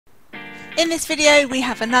In this video we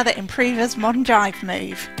have another Improver's Modern Jive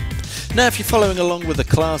move. Now if you're following along with the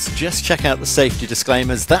class, just check out the safety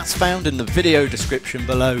disclaimers. That's found in the video description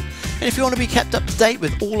below. And if you want to be kept up to date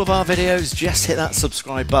with all of our videos, just hit that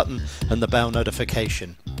subscribe button and the bell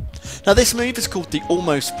notification. Now this move is called the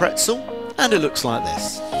Almost Pretzel and it looks like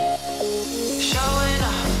this. Showing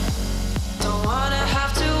up, don't wanna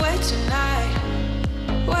have to wait tonight,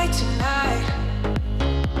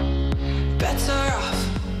 better off.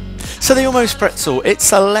 So the Almost Pretzel,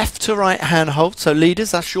 it's a left to right hand hold, so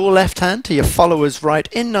leaders, that's your left hand to your followers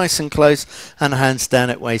right in nice and close and hands down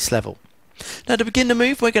at waist level. Now to begin the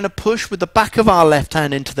move we're going to push with the back of our left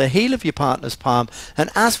hand into the heel of your partner's palm, and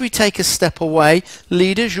as we take a step away,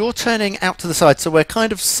 leaders, you're turning out to the side, so we're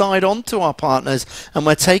kind of side on to our partners and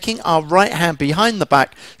we're taking our right hand behind the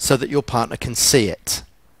back so that your partner can see it.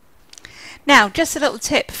 Now just a little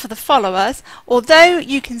tip for the followers, although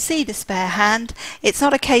you can see the spare hand, it's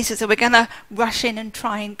not a case that we're going to rush in and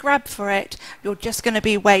try and grab for it, you're just going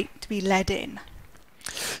to wait to be led in.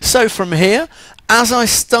 So from here, as I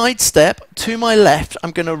sidestep to my left,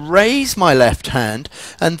 I'm going to raise my left hand,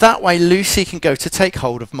 and that way Lucy can go to take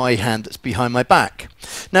hold of my hand that's behind my back.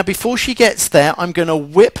 Now before she gets there, I'm going to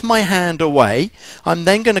whip my hand away. I'm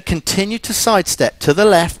then going to continue to sidestep to the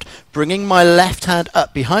left, bringing my left hand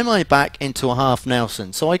up behind my back into a half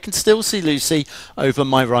Nelson, so I can still see Lucy over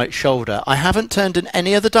my right shoulder. I haven't turned in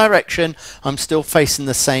any other direction, I'm still facing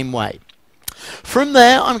the same way. From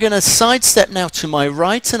there I'm going to sidestep now to my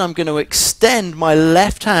right and I'm going to extend my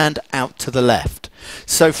left hand out to the left.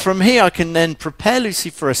 So from here I can then prepare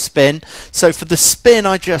Lucy for a spin. So for the spin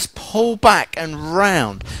I just pull back and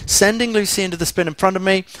round, sending Lucy into the spin in front of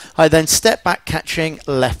me. I then step back, catching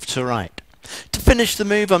left to right. To finish the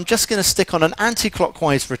move I'm just going to stick on an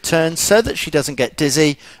anti-clockwise return so that she doesn't get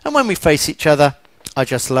dizzy, and when we face each other I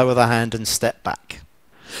just lower the hand and step back.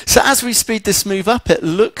 So as we speed this move up, it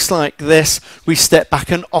looks like this. We step back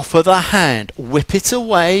and offer the hand, whip it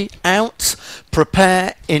away, out,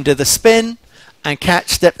 prepare into the spin and catch,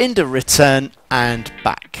 step into return and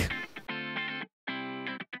back.